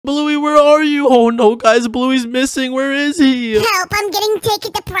Bluey, where are you? Oh no, guys, Bluey's missing. Where is he? Help, I'm getting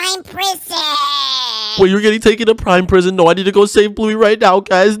taken to Prime Prison. Wait, you're getting taken to Prime Prison? No, I need to go save Bluey right now,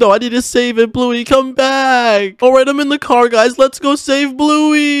 guys. No, I need to save it. Bluey, come back. All right, I'm in the car, guys. Let's go save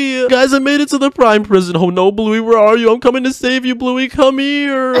Bluey. Guys, I made it to the Prime Prison. Oh no, Bluey, where are you? I'm coming to save you, Bluey. Come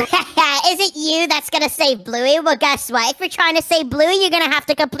here. Is it you that's gonna save Bluey? Well, guess what? If you're trying to save Bluey, you're gonna have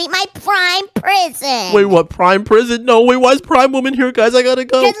to complete my Prime Prison. Wait, what? Prime Prison? No, wait, why is Prime Woman here, guys? I gotta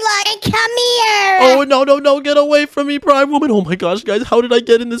go. Good luck and come here. Oh, no, get away from me, Prime Woman. Oh my gosh, guys, how did I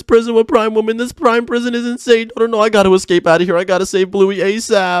get in this prison with Prime Woman? This Prime Prison is insane. No, I gotta escape out of here. I gotta save Bluey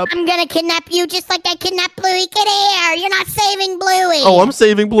ASAP. I'm gonna kidnap you just like I kidnapped Bluey. Get here. You're not saving Bluey. Oh, I'm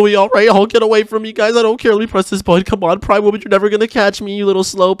saving Bluey. All right, I'll get away from you guys. I don't care. Let me press this button. Come on, Prime Woman, you're never gonna catch me, you little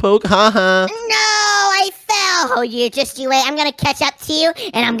slowpoke. Haha. No, I fell. Oh, you wait. I'm gonna catch up to you,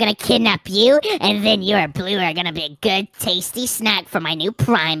 and I'm gonna kidnap you, and then you or Bluey are gonna be a good, tasty snack for my new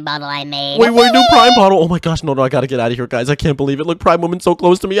Prime bottle I made. Wait, new Prime bottle? Oh my gosh, no, I gotta get out of here, guys. I can't believe it. Look, Prime Woman's so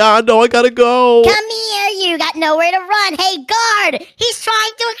close to me. No, I gotta go. Come here, you got nowhere to run. Hey, guard, he's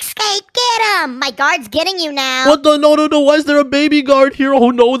trying to escape. Get him. My guard's getting you now. What the? No. Why is there a baby guard here? Oh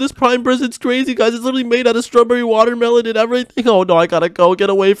no, this Prime Prison's crazy, guys. It's literally made out of strawberry watermelon and everything. Oh no, I gotta go. Get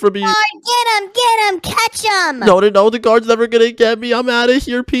away from me. Guard, get him, catch him. No, the guard's never gonna get me. I'm out of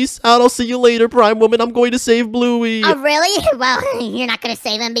here. Peace out. I'll see you later, Prime Woman. I'm going to save Bluey. Oh, really? Well, you're not gonna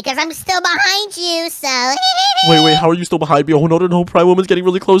save him because I'm still behind you, so... Wait, how are you still behind me? Oh, no, Prime Woman's getting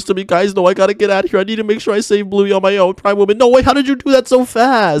really close to me, guys. No, I gotta get out of here. I need to make sure I save Bluey on my own. Prime Woman, no, wait, how did you do that so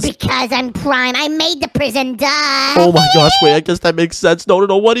fast? Because I'm Prime. I made the prison, duh. Oh my gosh, wait, I guess that makes sense. No,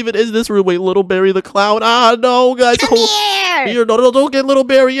 what even is this room? Wait, Little Barry the Clown. No, guys. Come here. Here, no, don't get Little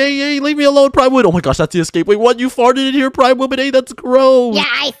Barry. Hey, leave me alone, Prime Woman. Oh my gosh, that's the escape. Wait, what? You farted in here, Prime Woman? Hey, that's gross. Yeah,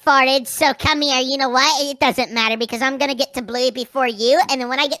 I farted, so come here. You know what? It doesn't matter because I'm gonna get to Bluey before you, and then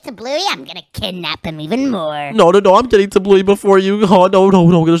when I get to Bluey, I'm gonna kidnap him even more. No, I'm getting to Bluey before you. Oh,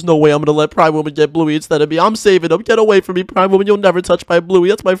 no, there's no way I'm gonna let Prime Woman get Bluey instead of me. I'm saving him. Get away from me, Prime Woman. You'll never touch my Bluey.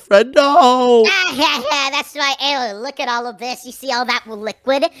 That's my friend. No. That's right. Ew, look at all of this. You see all that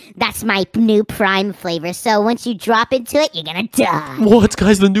liquid? That's my new Prime flavor. So once you drop into it, you're gonna die. What,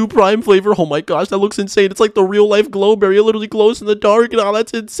 guys? The new Prime flavor? Oh my gosh, that looks insane. It's like the real life Glowberry. It literally glows in the dark. No,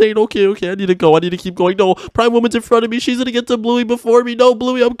 that's insane. Okay, I need to go. I need to keep going. No, Prime Woman's in front of me. She's gonna get to Bluey before me. No,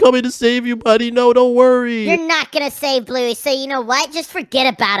 Bluey, I'm coming to save you, buddy. No, don't worry. You're not gonna save Bluey, so you know what? Just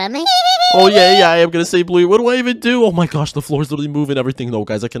forget about him. Oh, yeah, I am gonna save Bluey. What do I even do? Oh my gosh, the floor's literally moving everything. No,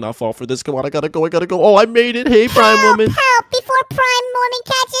 guys, I cannot fall for this. Come on, I gotta go. Oh, I made it. Hey, Prime Woman. Help before Prime Woman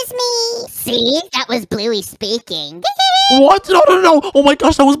catches me. See? That was Bluey speaking. What? No. Oh my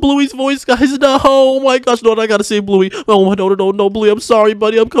gosh, that was Bluey's voice, guys. No. Oh my gosh, no, I gotta save Bluey. Oh, no, Bluey. I'm sorry,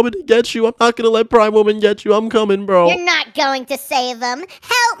 buddy. I'm coming to get you. I'm not gonna let Prime Woman get you. I'm coming, bro. You're not going to save him.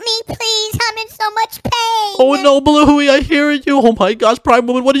 Help me, please. I'm in so much pain. Oh no, Bluey, I hear you. Oh my gosh, Prime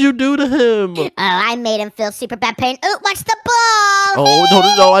Woman, what did you do to him? Oh, I made him feel super bad pain. Oh, watch the ball.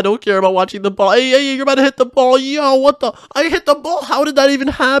 Oh, no, I don't care about watching the ball. Hey, you're about to hit the ball. Yo, what the? I hit the ball. How did that even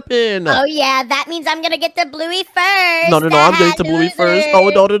happen? Oh, yeah, that means I'm gonna get to Bluey first. No, I'm getting to Bluey first. Oh,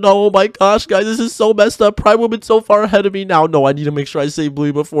 no. Oh my gosh, guys, this is so messed up. Prime Woman's so far ahead of me now. No, I need to make sure I save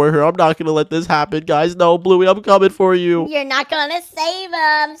Bluey before her. I'm not gonna let this happen, guys. No, Bluey, I'm coming for you. You're not gonna save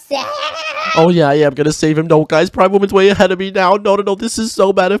him. Oh, yeah, I'm gonna save him. No, guys, Prime Woman's way ahead of me now. No, this is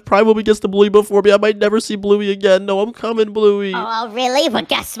so bad. If Prime Woman gets to Bluey before me, I might never see Bluey again. No, I'm coming, Bluey. Oh, really? Well,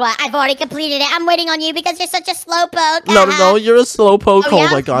 guess what? I've already completed it. I'm waiting on you because you're such a slowpoke. No, you're a slowpoke. Oh,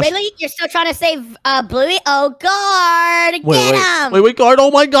 my gosh. Really? You're still trying to save Bluey? Oh, guard. Get him. Wait, guard.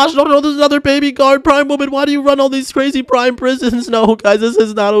 Oh, my gosh. No, there's another baby guard. Prime Woman, why do you run all these crazy Prime prisons? No, guys, this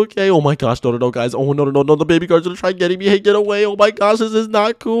is not okay. Oh, my gosh. No, guys. Oh, no. The baby guard's gonna try getting me. Hey, get away. Oh, my gosh. This is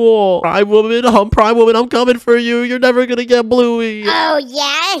not cool. Prime Woman, I'm coming for you. You're never gonna get Bluey. Oh,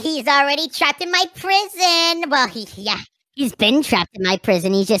 yeah? He's already trapped in my prison. Well, he's been trapped in my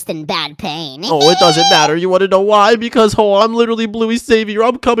prison. He's just in bad pain. Oh, it doesn't matter. You want to know why? Because, I'm literally Bluey's savior.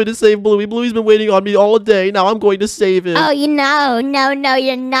 I'm coming to save Bluey. Bluey's been waiting on me all day. Now I'm going to save him. Oh, no,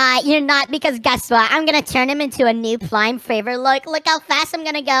 you're not. You're not, because guess what? I'm going to turn him into a new Prime flavor. Look how fast I'm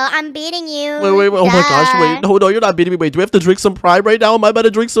going to go. I'm beating you. Wait. Oh, my gosh. Wait. No, you're not beating me. Wait, do we have to drink some Prime right now? Am I about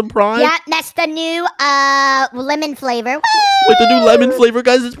to drink some Prime? Yeah, that's the new, lemon flavor. Woo! Wait, the new lemon flavor,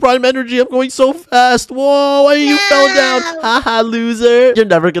 guys. It's Prime energy. I'm going so fast. Whoa, you fell down. Haha, loser. You're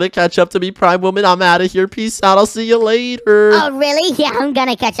never gonna catch up to me, Prime Woman. I'm out of here. Peace out. I'll see you later. Oh, really? Yeah, I'm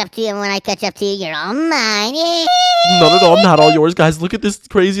gonna catch up to you. And when I catch up to you, you're all mine. No, I'm not all yours, guys. Look at this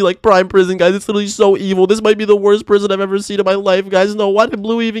crazy, like, Prime prison, guys. It's literally so evil. This might be the worst prison I've ever seen in my life, guys. No, why did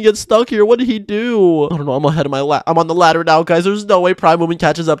Bluey even get stuck here? What did he do? I don't know. I'm ahead of I'm on the ladder now, guys. There's no way Prime Woman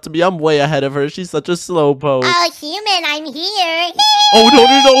catches up to me. I'm way ahead of her. She's such a slowpoke. Oh, human, I'm here. Oh,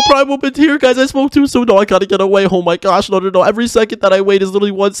 no. Prime Woman's here, guys. I spoke too soon. No, I gotta get away. Oh, my gosh. No. Every second that I wait is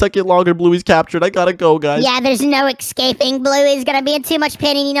literally 1 second longer. Bluey's captured. I gotta go, guys. Yeah, there's no escaping. Bluey's gonna be in too much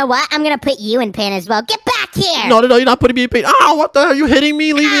pain, and you know what? I'm gonna put you in pain as well. Get back here! No, you're not putting me in pain. Ow, what the hell? Are you hitting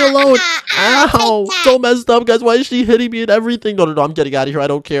me? Leave me alone. Ow, so messed up, guys. Why is she hitting me and everything? No, I'm getting out of here. I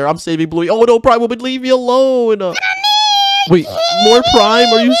don't care. I'm saving Bluey. Oh, no, Prime Woman, leave me alone. Wait, more Prime?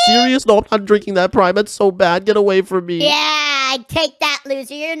 Are you serious? No, I'm not drinking that Prime. That's so bad. Get away from me. Yeah, take that,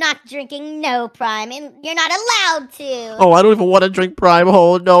 loser. You're not drinking no Prime, and you're not allowed to. Oh, I don't even want to drink Prime.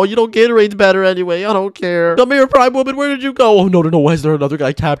 Oh, no. You know, Gatorade's better anyway. I don't care. Come here, Prime Woman. Where did you go? Oh, no. Why is there another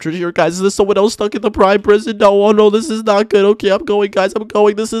guy captured here, guys? Is this someone else stuck in the Prime prison? No, oh, no. This is not good. Okay, I'm going, guys. I'm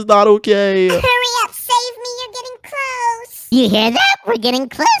going. This is not okay. Hurry up. Save me. You're getting close. You hear that? We're getting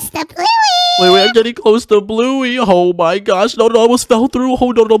close to Bluey. Wait, I'm getting close to Bluey. Oh my gosh. No, I almost fell through.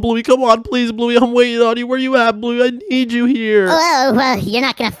 Oh, no, Bluey. Come on, please, Bluey. I'm waiting on you. Where you at, Bluey? I need you here. Oh, well, you're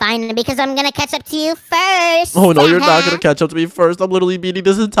not going to find me because I'm going to catch up to you first. Oh, no, you're not going to catch up to me first. I'm literally beating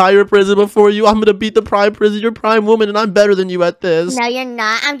this entire prison before you. I'm going to beat the Prime prison. You're Prime Woman, and I'm better than you at this. No, you're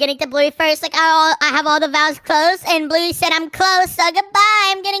not. I'm getting to Bluey first. Like, I have all the vows close, and Bluey said I'm close, so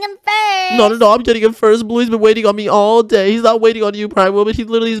goodbye. I'm getting him first. No, I'm getting him first. Bluey's been waiting on me all day. He's not waiting on you, Prime Woman. He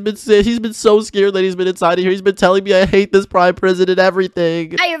literally has been so scared that he's been inside of here. He's been telling me I hate this Prime prison and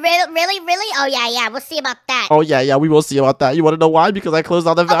everything. Are you really? Oh, yeah, we'll see about that. Oh, yeah, we will see about that. You want to know why? Because I closed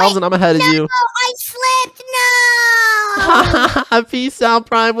all the valves and I'm ahead of you. No, I slipped. No. Peace out,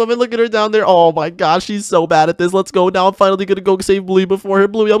 Prime Woman. Look at her down there. Oh, my gosh, she's so bad at this. Let's go now. I'm finally going to go save Bluey before her.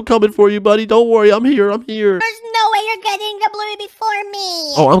 Bluey, I'm coming for you, buddy. Don't worry. I'm here. There's no way you're getting to Bluey before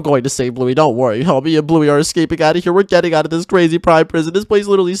me. Oh, I'm going to save Bluey. Don't worry. Oh, me and Bluey are escaping out of here. We're getting out of this crazy Prime prison. This place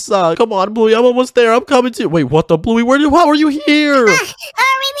literally sucks. Come on, Bluey. I'm almost there. I'm coming to you. Wait, what the Bluey? How are you here? Hurry,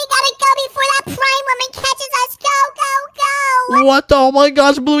 we gotta go before that Prime Woman catches us. Go. What? Oh my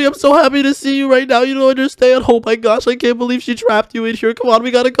gosh, Bluey, I'm so happy to see you right now. You don't understand. Oh my gosh, I can't believe she trapped you in here. Come on,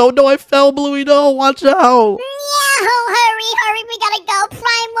 we gotta go. No, I fell, Bluey. No, watch out. Yeah, hurry, we gotta go.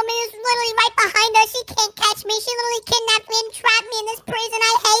 Prime Woman is literally right behind us. She can't catch me. She literally kidnapped me and trapped me in this prison.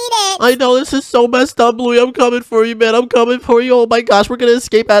 I hate it. I know, this is so messed up, Bluey. I'm coming for you, man. I'm coming for you. Oh my gosh, we're gonna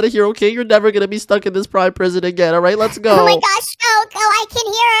escape out of here, okay? You're never gonna be stuck in this Prime prison again, alright? Let's go. Oh my gosh, go. I can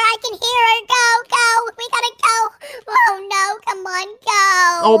hear her. Go. We gotta go. Oh no, come on,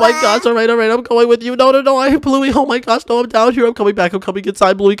 go. Oh my gosh, alright, I'm going with you. No, Bluey. Oh my gosh, no, I'm down here. I'm coming back. I'm coming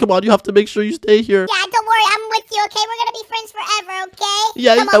inside, Bluey. Come on, you have to make sure you stay here. Yeah, don't worry. I'm with you, okay? We're gonna be friends forever, okay?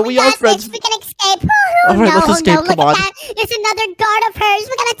 Yeah, come on, we are friends. We can escape. Alright, let's escape. Look Come on. at that. There's another guard of hers.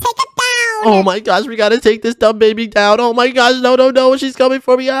 We're gonna take it down. Oh my gosh, we gotta take this dumb baby down. Oh my gosh, no, she's coming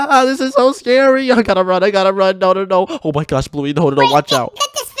for me. This is so scary. I gotta run. No. Oh my gosh, Bluey, no, watch out. Get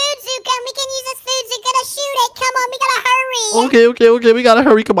this food, Zuka. We can use this food, Zuka, to shoot it. Come on, we gotta hurry. Okay, we gotta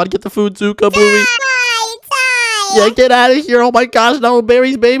hurry. Come on, get the food, Zuka, Bluey. Die. Yeah, get out of here. Oh my gosh, no,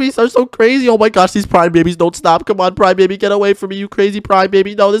 Barry's babies are so crazy. Oh my gosh, these Prime babies don't stop. Come on, Prime baby, get away from me, you crazy Prime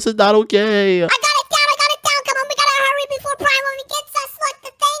baby. No, this is not okay. I got it down. Come on, we gotta hurry before Prime Woman gets us. Look,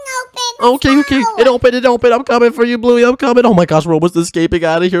 the thing open. Okay. It opened. I'm coming for you, Bluey. I'm coming. Oh my gosh, we're almost escaping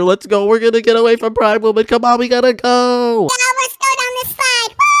out of here. Let's go. We're gonna get away from Prime Woman. Come on, we gotta go. Yeah, let's go down this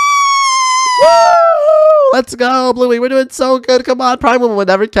slide. Woo! Let's go, Bluey. We're doing so good. Come on, Prime Woman will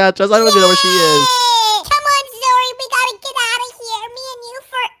never catch us. I don't even know where she is. Come on, Zory. We gotta get out of here. Me and you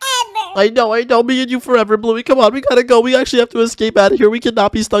forever. I know. Me and you forever, Bluey. Come on, we gotta go. We actually have to escape out of here. We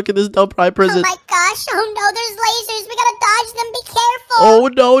cannot be stuck in this dumb Prime prison. Oh my gosh. Oh no, there's lasers. We gotta dodge them. Be careful.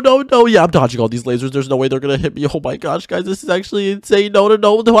 Oh, no. Yeah, I'm dodging all these lasers. There's no way they're gonna hit me. Oh my gosh, guys, this is actually insane. No.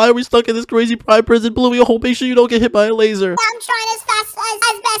 Why are we stuck in this crazy Prime prison? Bluey, oh, make sure you don't get hit by a laser. I'm trying as best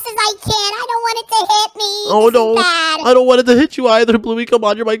as I can. I don't want it to hit me. Oh, this no. is bad. I don't want it to hit you either, Bluey. Come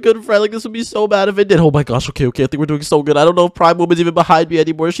on, you're my good friend. Like, this would be so bad if it did. Oh my gosh, okay. I think we're doing so good. I don't know if Prime Woman's even behind me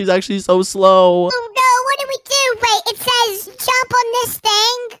anymore. She's actually so slow. Oh no, what do we do? Wait, it says jump on this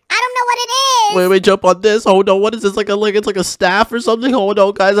thing. I don't know what it is. Wait, jump on this. Oh no, what is this? It's like a staff or something? Oh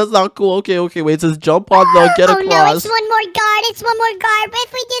no, guys, that's not cool. Okay, wait, it says jump on the get across. Oh no, it's one more guard.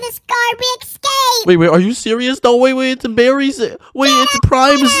 If we do this guard, we escape. Wait, are you serious? No, wait, it's Barry's. Wait, it's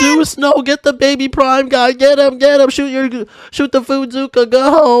Prime Zeus. No, get the baby Prime guy. Get him. Shoot the food, Zuka.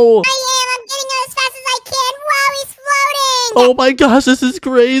 Go. I'm getting it as fast as I can. Wow, he's floating. Oh my gosh, this is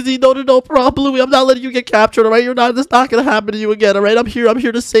crazy. No problem, Bluey. I'm not letting you get captured, alright? This not gonna happen to you again, alright? I'm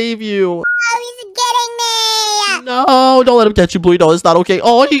here to save you. Oh, he's getting me. No, don't let him get you, Bluey. No, it's not okay.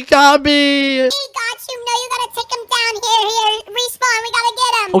 Oh, he got me. He got you. No, you gotta take him down. Here. Respawn. We gotta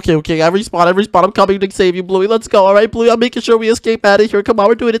get him. Okay, I respawn. I'm coming to save you, Bluey. Let's go, alright, Bluey? I'm making sure we escape out of here. Come on,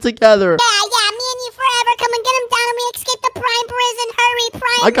 we're doing it together. Yeah, me and you forever. Come and get him down and we escape the Prime prison. Hurry,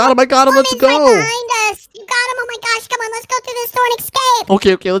 Prime. I got him. Let's go. Right behind us. You got him. Oh my gosh. Come on, let's go through this door and escape.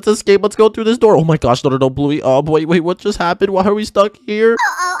 Okay, let's escape. Let's go through this door. Oh my gosh, no, Bluey. Wait, what just happened? Why are we stuck here?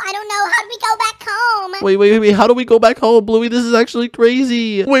 I don't know. How do we go back home? Wait, how do we go back home, Bluey? This is actually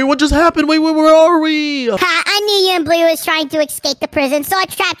crazy. Wait, what just happened? Wait, where are we? Ha, I knew you and Blue was trying to escape the prison, so I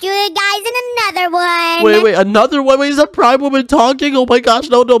trapped you guys in another one. Wait, another one? Wait, is that Prime Woman talking? Oh my gosh,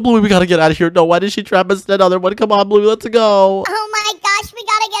 no, Bluey, we gotta get out of here. No, why did she trap us in another one? Come on, Bluey, let's go. Oh my gosh, we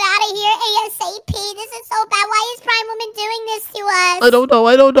gotta get out of here ASAP. This is so bad. Why is Prime Woman doing this to us? I don't know.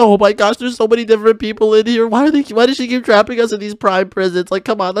 Oh my gosh, there's so many different people in here. Why does she keep trapping us in these Prime prisons? Like,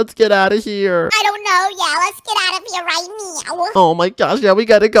 come on, let's get out of here. I don't know. Yeah, let's get out of here right now. Oh my gosh, yeah, we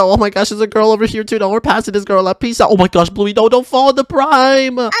gotta go. Oh my gosh, there's a girl over here too. No, we're passing this girl. Peace out. Oh my gosh, Bluey, no, don't fall in the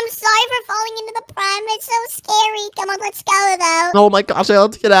Prime. I'm sorry for falling into the Prime. It's so scary. Come on, let's go though. Oh my gosh,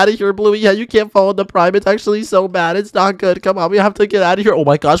 let's get out of here, Bluey. Yeah, you can't fall in the Prime. It's actually so bad. It's not good. Come on, we have to get out of here. Oh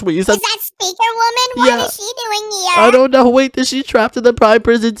my gosh, wait, is that Speaker Woman? What is she doing here? I don't know. Wait, is she trapped in the Prime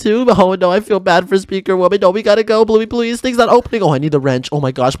prison too? Oh no, I feel bad for Speaker Woman. No, we gotta go, Bluey. This thing's not opening. Oh, I need the wrench. Oh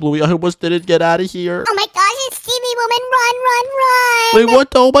my gosh, Bluey, I almost didn't get out of here. Oh my gosh, it's TV Woman. Run. Wait, what?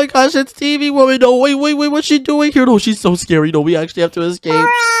 Oh my gosh, it's TV Woman. No, wait, what's she doing here? No, she's so scary. No, we actually have to escape.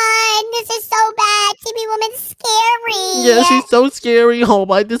 Run! This is so bad. TV Woman's scary. Yeah, she's so scary. Oh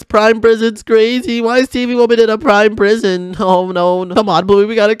my, this Prime prison's crazy. Why is TV Woman in a Prime prison? Oh no. Come on, Bluey,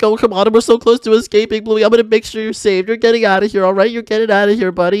 we gotta go. Come on, we're so close to escaping, Bluey. I'm gonna make sure you're safe. You're getting out of here, alright? You're getting out of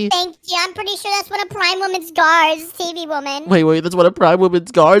here, buddy. Thank you. I'm pretty sure that's one of Prime Woman's guards, TV Woman. Wait, that's one of Prime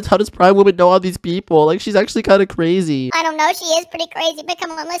Woman's guards? How does Prime Woman know all these people? Like, she's actually kind of crazy. I don't know. She is pretty crazy, but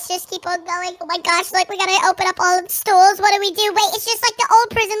come on, let's just keep on going. Oh my gosh, look, we gotta open up all the stools. What do we do? Wait, it's just like the old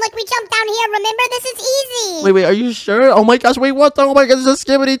prison. Look, we jump down here. Remember, this is easy. Wait, are you sure? Oh my gosh, wait, what? Oh my gosh, there's a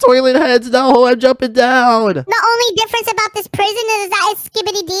skibbity toilet heads. No, I'm jumping down. The only difference about this prison is that it's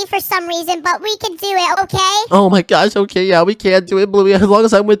skibbity D for some reason, but we can do it, okay? Oh my gosh, okay, yeah, we can't do it, Bluey. As long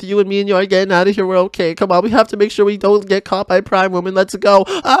as I'm with you and me and you are getting out of here, we're okay. Come on, we have to make sure we don't get caught by Prime Woman. Let's go.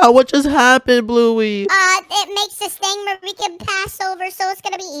 What just happened, Bluey? It makes this thing where we can pass over, so it's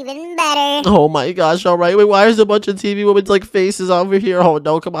gonna be even better. Oh my gosh, alright. Wait, why is a bunch of TV Women's like faces over here? Oh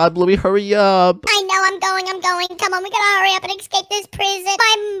no, come on, Bluey, hurry up. I know, I'm going. Come on, we gotta hurry up and escape this prison.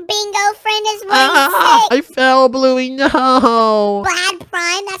 My bingo friend is running sick. I fell, Bluey, no. Bad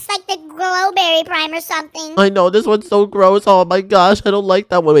Prime? That's like the Glowberry Prime or something. I know, this one's so gross. Oh my gosh, I don't like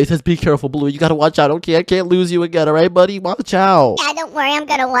that one. Wait, it says be careful, Bluey. You gotta watch out, okay? I can't lose you again, alright, buddy? Watch out. Yeah, don't worry, I'm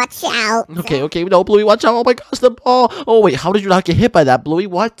gonna watch out. Okay, no, Bluey, watch out. Oh my gosh, the ball. Oh wait, how did you not get hit by that, Bluey?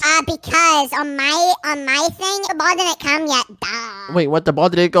 What? Because on my thing, the ball didn't come yet. Duh. Wait, what? The ball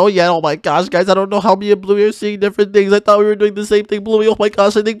didn't go yet? Oh my gosh, guys, I don't know how me and Bluey are seeing different things. I thought we were doing the same thing, Bluey. Oh my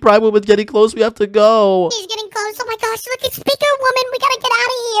gosh, I think Prime Woman's getting close. We have to go. He's getting close. Oh my gosh, look, it's Speaker Woman. We gotta get out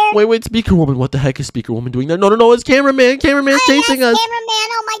of here. Wait, Speaker Woman. What the heck is Speaker Woman doing there? No, it's Cameraman. Cameraman's chasing us. Cameraman,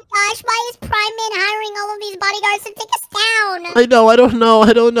 oh my gosh, why is Prime Man hiring all of these bodyguards to take us down? I know, I don't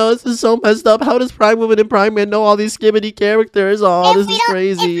know. This is so messed up. How does Prime Woman and Prime Man know all these skibbity characters? Oh, this is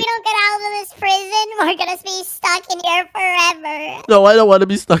crazy. If we don't get out of this prison, we're gonna be stuck in here forever. No, I don't want to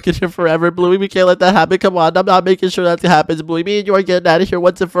be stuck in here forever, Bluey. We can't let that happen. Come on, I'm not making sure that happens, Bluey. Me and you are getting out of here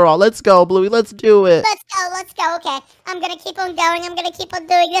once and for all. Let's go, Bluey. Let's do it. Let's go. Okay, I'm gonna keep on going. I'm gonna keep on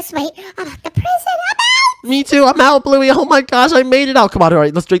doing this. Wait, I'm at the prison. I'm out. Me too. I'm out, Bluey. Oh my gosh, I made it out. Come on, all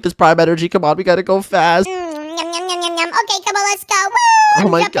right. Let's drink this Prime energy. Come on, we gotta go fast. Okay, come on, let's go. Woo! Oh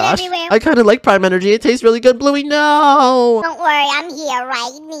my gosh, I kind of like Prime energy. It tastes really good, Bluey. No. Don't worry, I'm here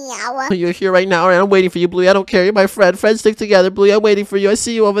right now. You're here right now, and I'm waiting for you, Bluey. I don't care. You're my friend. Friends stick together, Bluey. I'm waiting for you. I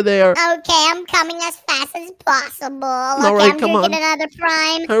see you over there. Okay, I'm coming as fast as possible. All okay, right, I'm come on. Get another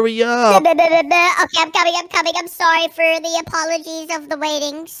Prime. Hurry up. Okay, I'm coming. I'm sorry for the apologies of the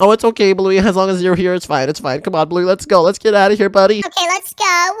waitings. Oh, it's okay, Bluey. As long as you're here, it's fine. Come on, Bluey. Let's go. Let's get out of here, buddy. Okay, let's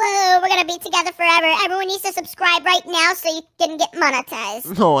go. Woo, we're gonna be together forever. Everyone needs to subscribe right now so you can get monetized.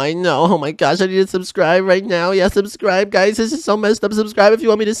 says. Oh, I know. Oh my gosh, I need to subscribe right now. Yeah, subscribe, guys. This is so messed up. Subscribe if you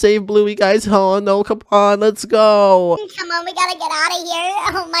want me to save Bluey, guys. Oh no, come on, let's go. Come on, we gotta get out of here.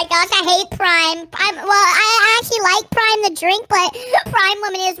 Oh my gosh, I hate Prime. I actually like Prime the drink, but Prime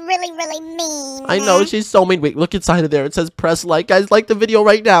Woman is really, really mean. I know, she's so mean. Wait, look inside of there. It says press like. Guys, like the video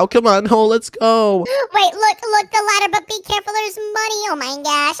right now. Come on, oh, let's go. Wait, look, the ladder, but be careful, there's money. Oh my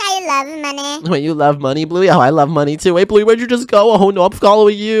gosh, I love money. Wait, you love money, Bluey? Oh, I love money too. Wait, Bluey, where'd you just go? Oh no, I'm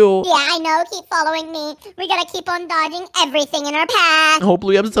following you. Yeah, I know, keep following me. We gotta keep on dodging everything in our path. Oh,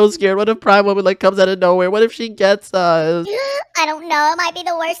 Bluey, I'm so scared. What if Prime Woman like comes out of nowhere? What if she gets us? I don't know, it might be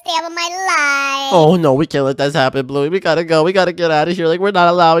the worst day of my life. Oh no, we can't let this happen, Bluey. We gotta go. We gotta get out of here. Like, we're not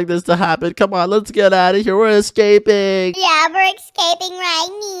allowing this to happen. Come on, let's get out of here. We're escaping. Yeah, we're escaping right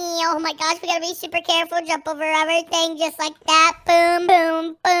now. Oh my gosh, we gotta be super careful. Jump over everything just like that. Boom,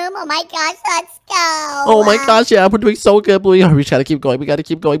 boom, boom. Oh my gosh, let's go. Oh my gosh, yeah, we're doing so good, Bluey. Oh, we just gotta keep going. We gotta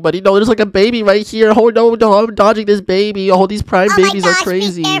keep going, buddy. No, there's like a baby right here. Oh no, I'm dodging this baby. Oh, these Prime babies are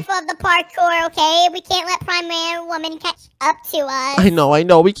crazy. Be careful of the parkour, okay? We can't let Prime Woman catch up to us. I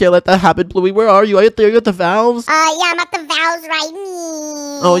know. We can't let that happen, Bluey. Where are you? Are you there? You at the valves? Yeah, I'm at the valves right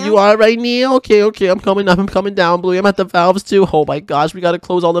now. Oh, you are right now? Okay. I'm coming up. I'm coming down, Bluey. I'm at the valves too. Oh my gosh, we gotta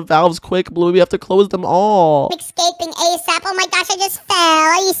close all the valves quick, Bluey. We have to close them all. I'm escaping ASAP. Oh my gosh, I just fell.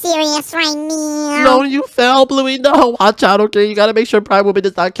 Are you serious right now? No, you fell, Bluey. No, watch out, okay? You gotta make sure Prime Woman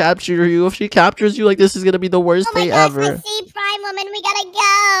does not capture you. If she captures you, like, this is gonna be the worst day ever. I see Prime Woman. We gotta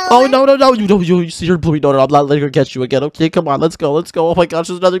go. Oh, no. You see her, Bluey. No, I'm not letting her get you again. Okay, come on. Let's go. Oh my gosh,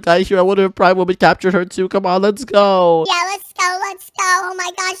 there's another guy here. I wonder if Prime Woman captured her too. Come on, let's go. Yeah, let's go. Oh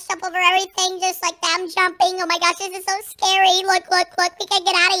my gosh, jump over everything just like that. I'm jumping. Oh my gosh, this is so scary. Look. We can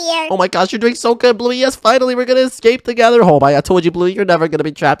get out of here. Oh my gosh, you're doing so good, Bluey. Yes, finally, we're gonna escape together. Oh my, I told you, Bluey, you're never gonna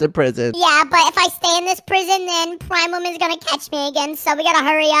be trapped in prison. Yeah, but if I stay in this prison, then Prime Woman's gonna catch me again, so we gotta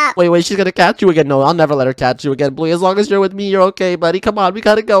hurry up. Wait, she's gonna catch you again? No, I'll never let her catch you again, Bluey. As long as you're with me, you're okay, buddy. Come on, we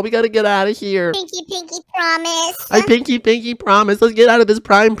gotta go. We gotta get out of here. Pinky promise. I pinky promise. Let's get out of this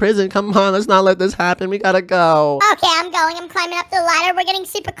Prime prison. Come on, let's not let this happen. We gotta go. Okay, I'm going. I'm climbing up the ladder. We're getting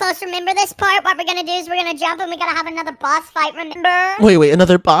super close. Remember this part? What we're gonna do is we're gonna jump and we gotta have another boss fight, remember? Wait,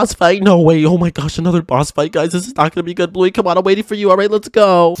 another boss fight? No way. Oh my gosh, another boss fight, guys. This is not gonna be good, Bluey. Come on, I'm waiting for you. All right, let's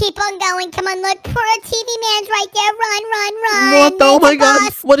go. Keep on going. Come on, look. Poor TV Man's right there. Run. What? Oh my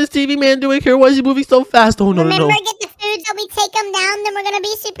gosh. What is TV Man doing here? Why is he moving so fast? Oh, no. Remember, get the food so we take him down. Then we're gonna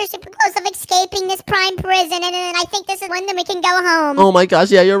be super close of escaping this Prime prison. And then I think this is when then we can go home. Oh my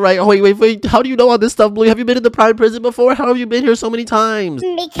gosh, yeah, you're right. Oh, wait. How do you know all this stuff, Bluey? Have you been in the Prime prison before? How have you been here so many times?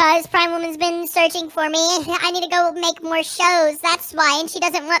 Because Prime Woman's been searching for me. I need to go make more shows. That's why. And she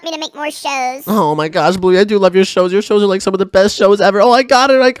doesn't want me to make more shows. Oh my gosh, Bluey, I do love your shows. Your shows are like some of the best shows ever. Oh, I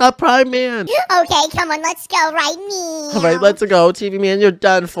got it. I got Prime Man. Okay, come on. Let's go right now. All right, let's go. TV Man, you're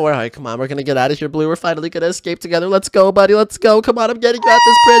done for. All right, come on. We're going to get out of here, Bluey. We're finally going to escape together. Let's go, buddy. Let's go. Come on. I'm getting you out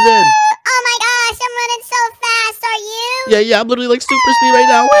this prison. Oh my gosh, I'm running so fast. Are you? Yeah. I'm literally like super speed right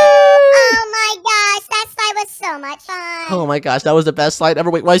now. Woo! Oh my gosh, that slide was so much fun. Oh my gosh, that was the best slide ever.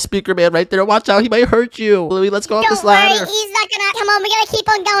 Wait, why Speaker Man right there? Watch out. He might hurt you. Bluey, let's go up this ladder. Don't worry, he's not gonna. Come on, we gotta keep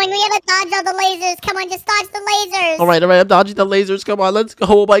on going. We gotta dodge all the lasers. Come on, just dodge the lasers. All right. I'm dodging the lasers. Come on, let's go.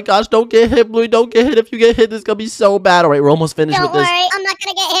 Oh my gosh, don't get hit, Bluey. Don't get hit. If you get hit, this is gonna be so bad. All right, we're almost finished with this. Don't worry, I'm not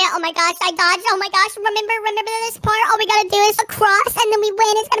gonna get hit. Oh my gosh, I dodged. Oh my gosh, remember this part? All we gotta do is cross, and then we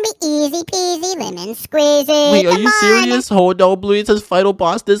win. It's gonna be easy peasy, lemon squeezy. Wait, are you serious? Oh no, Bluey, it says final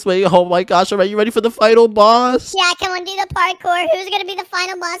boss this way. Oh my gosh, all right, you ready for the final boss? Yeah, come on, do the parkour. Who's gonna be the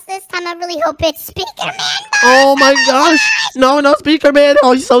final boss this time? I really hope it's Speaker Man. Oh my gosh. No, Speaker Man.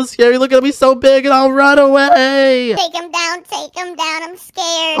 Oh, he's so scary. Look at me so big and I'll run away. Take him down. I'm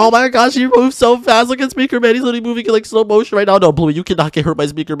scared. Oh my gosh, he moves so fast. Look at Speaker Man. He's literally moving in like slow motion right now. No, Bluey, you cannot get hurt by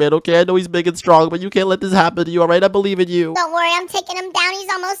Speaker Man, okay? I know he's big and strong, but you can't let this happen to you, all right? I believe in you. Don't worry, I'm taking him down. He's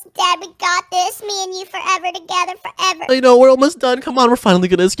almost dead. We got this. Me and you forever together, forever. I know, we're almost done. Come on, we're finally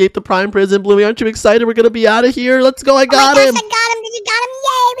gonna escape the Prime prison. Bluey, aren't you excited? We're gonna be out of here. Let's go. I got him. I got him. Did you got him?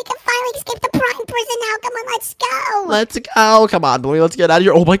 Yay, we can finally escape the Prime prison now. Come on, let's go. Let's go. Come on, Bluey, let's get out of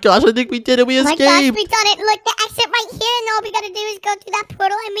here. Oh my gosh, I think we did it. We escaped. Oh my gosh, we done it. Look, the exit right here, and all we gotta do is go through that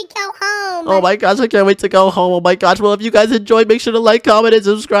portal and we go home. Oh my gosh, I can't wait to go home. Oh my gosh. Well, if you guys enjoyed, make sure to like, comment, and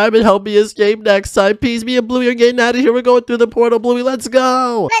subscribe and help me escape next time. Peace. Me and Bluey are getting out of here. We're going through the portal. Bluey, let's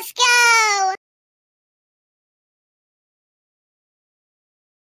go. Let's go.